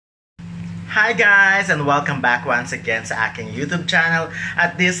Hi guys and welcome back once again sa aking YouTube channel.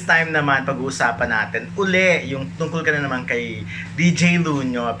 At this time naman pag-uusapan natin uli yung tungkol ka na naman kay DJ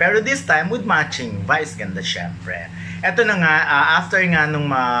Loonyo. Pero this time with matching Vice Ganda syempre. Eto na nga, after nga nung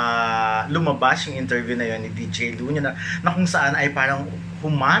lumabas yung interview na yon ni DJ Loonyo na kung saan ay parang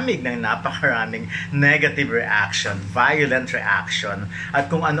humamig ng napakaraming negative reaction, violent reaction, at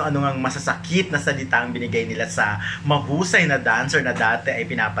kung ano-ano ngang masasakit na salita ang binigay nila sa mahusay na dancer na dati ay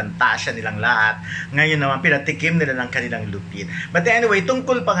pinapantasya nilang lahat. Ngayon naman, pinatikim nila ng kanilang lupit. But anyway,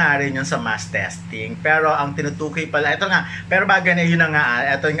 tungkol pa nga rin yun sa mass testing. Pero ang tinutukoy pala, ito nga, pero bago na yun na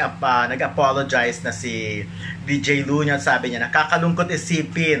nga, ito yung nag-apologize na si DJ Loonyo at sabi niya, nakakalungkot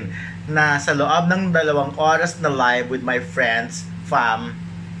isipin na sa loob ng 2 oras na live with my friends,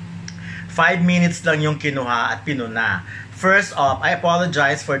 5 minutes lang yung kinuha at pinuna. First off, I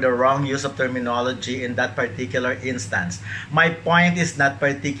apologize for the wrong use of terminology in that particular instance. My point is not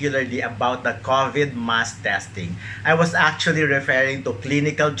particularly about the COVID mass testing. I was actually referring to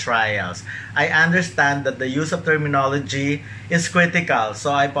clinical trials. I understand that the use of terminology is critical,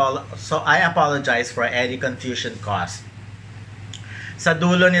 so I apologize for any confusion caused. Sa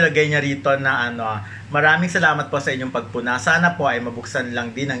dulo nilagay niya rito na maraming salamat po sa inyong pagpuna. Sana po ay mabuksan lang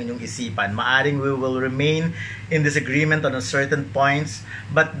din ang inyong isipan. Maaring we will remain in disagreement on certain points,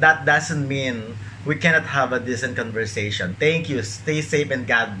 but that doesn't mean we cannot have a decent conversation. Thank you. Stay safe and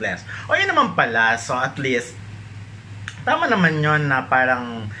God bless. O yun naman pala, so at least tama naman yon na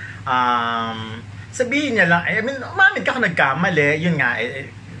parang sabihin niya lang, I mean, umamit ka kung nagkamali, yun nga,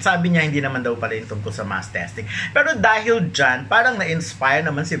 sabi niya hindi naman daw pala yung tungkol sa mass testing. Pero dahil dyan, parang na-inspire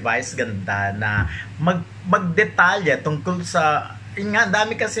naman si Vice Ganda na magdetalye tungkol sa, yun nga,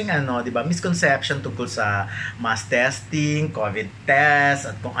 dami kasing di ba, misconception tungkol sa mass testing, COVID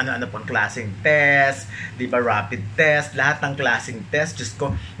test, at kung ano-ano pang klaseng test, di ba, rapid test, lahat ng klaseng test. Diyos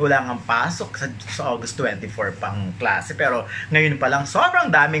ko, wala nga pasok sa August 24 pang klase. Pero ngayon pa lang,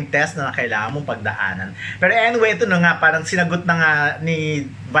 sobrang daming test na kailangan mong pagdaanan. Pero anyway, ito na nga, parang sinagot na nga ni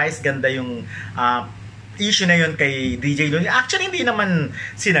Vice Ganda yung issue na yun kay DJ Loonyo. Actually, hindi naman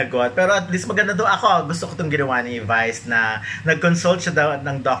sinagot. Pero at least maganda to. Ako, gusto ko itong ginawa ni Vice na nag-consult siya daw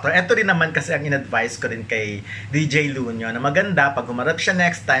ng doctor. Ito rin naman kasi ang in-advise ko rin kay DJ Loonyo na maganda, pag humarap siya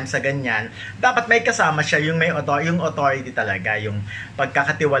next time sa ganyan, dapat may kasama siya yung yung authority talaga, yung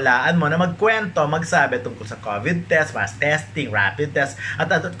pagkakatiwalaan mo na magkwento, magsabi tungkol sa COVID test, mass testing, rapid test,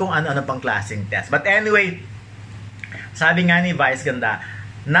 at kung ano-ano pang klaseng test. But anyway, sabi nga ni Vice Ganda,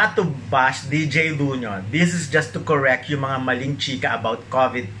 not to bash DJ Loonyo. This is just to correct yung mga maling chika about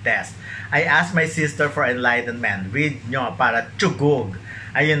COVID test. I asked my sister for enlightenment. Read nyo para tsugog.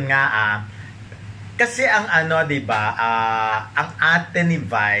 Ayun nga kasi ang diba, ang ate ni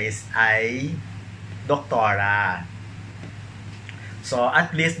Vice ay doktora. So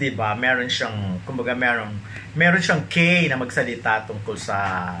at least diba, meron siyang, kumbaga meron siyang K na magsalita tungkol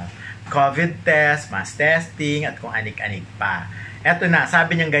sa COVID test, mass testing, at kung anik-anik pa. Eto na,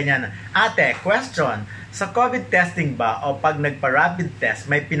 sabi niya ganyan, ate, question, sa COVID testing ba o pag nagpa-rapid test,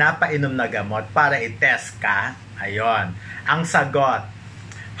 may pinapainom na gamot para i-test ka? Ayon. Ang sagot,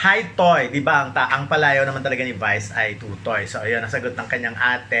 hi Toy, di ba ang palayaw naman talaga ni Vice ay Tutoy. So ayun, ang sagot ng kanyang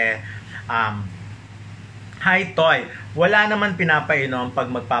ate, hi Toy, wala naman pinapainom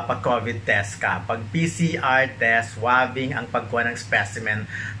pag magpapa-COVID test ka. Pag PCR test, swabbing ang pagkuha ng specimen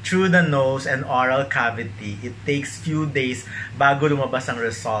through the nose and oral cavity. It takes few days bago lumabas ang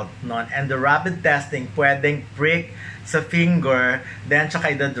result nun. And the rapid testing, pwedeng prick sa finger, then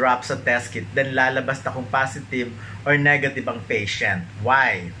tsaka i-drop sa test kit. Then lalabas na kung positive or negative ang patient.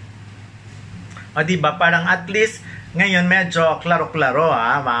 Why? O diba, parang at least ngayon medyo klaro-klaro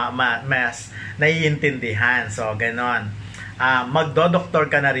mas naiintindihan. So ganon.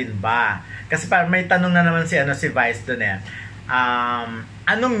 Magdo-doktor ka na rin ba? Kasi parang may tanong na naman si Vice doon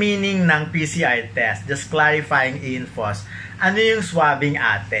anong meaning ng PCR test? Just clarifying infos. Ano yung swabbing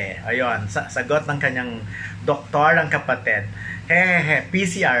ate? Ayun, sagot ng kanyang doktor, ang kapatid.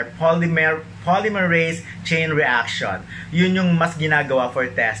 PCR, polymerase chain reaction. Yun yung mas ginagawa for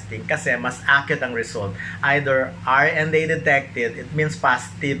testing kasi mas accurate ang result. Either RNA detected, it means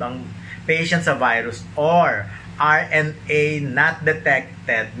positive ang patient sa virus, or RNA not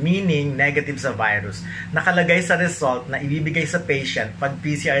detected, meaning negative sa virus. Nakalagay sa result na ibibigay sa patient pag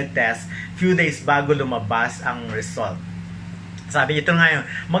PCR test few days bago lumabas ang result. Sabi ito ngayon,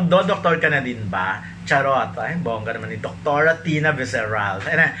 magdo-doktor ka na din ba? Charot. Ay, bongga naman ni Dr. Tina Visceral.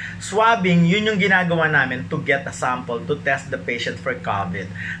 Swabbing, yun yung ginagawa namin to get a sample to test the patient for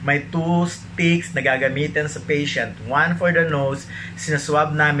COVID. May 2 sticks na gagamitin sa patient. One for the nose,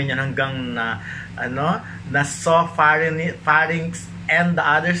 sinaswab namin yun hanggang na soft pharynx and the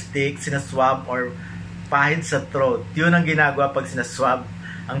other stick, sinaswab or pahid sa throat. Yun ang ginagawa pag sinaswab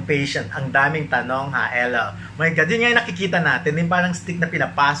ang patient. Ang daming tanong ha, Ella. My God, yun nga yung nakikita natin. Yung parang stick na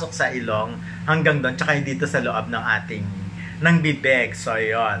pinapasok sa ilong hanggang doon, tsaka dito sa loob ng ating ng bibig. So,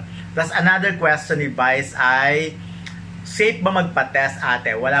 yun. Tapos, another question ni Vice ay, safe ba magpa-test,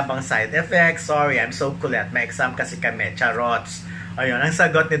 ate? Wala bang side effects? Sorry, I'm so kulit. May exam kasi kami. Charots. Ayun, ang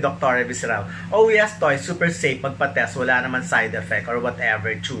sagot ni Dr. Visceral. Oh yes, Toy, super safe magpa-test. Wala naman side effect or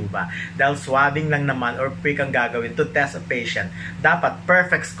whatever, tuba. Dahil swabbing lang naman or prick ang gagawin to test a patient. Dapat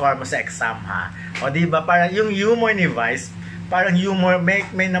perfect score mo sa exam, ha? O diba, parang yung humor ni Vice, parang humor, may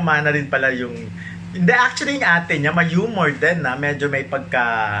naman na rin pala yung hindi, actually yung ate niya, may humor din na medyo may pagka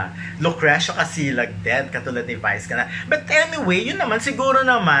Lucrecio Casilag din, katulad ni Vice Ganda. But anyway, yun naman, siguro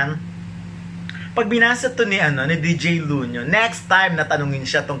naman, pag binasa to ni DJ Loonyo, next time na tanungin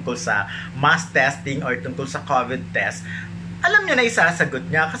siya tungkol sa mass testing or tungkol sa COVID test, alam niya na isasagot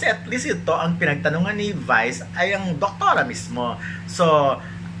niya kasi at least ito ang pinagtanungan ni Vice ay ang doktora mismo. So,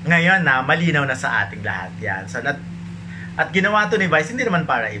 ngayon na, malinaw na sa ating lahat yan. So, at ginawa to ni Vice, hindi naman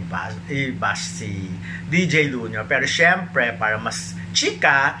para i-bash si DJ Loonyo. Pero syempre, para mas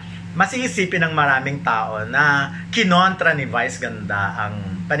chika, masisipin ng maraming tao na kinontra ni Vice Ganda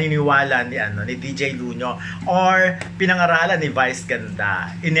ang paniniwala ni DJ Loonyo or pinangaralan ni Vice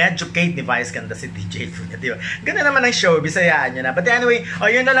Ganda, in-educate ni Vice Ganda si DJ Loonyo, di ba? Ganda naman ang show, bisayaan nyo na. But anyway,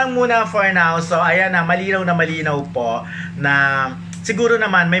 yun na lang muna for now. So ayan na, malinaw po na siguro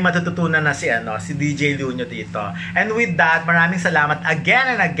naman may matututunan na si DJ Loonyo dito. And with that, maraming salamat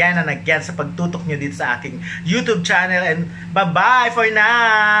again and again and again sa pagtutok nyo dito sa aking YouTube channel. And bye-bye for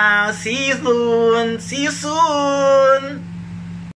now! See you soon! See you soon!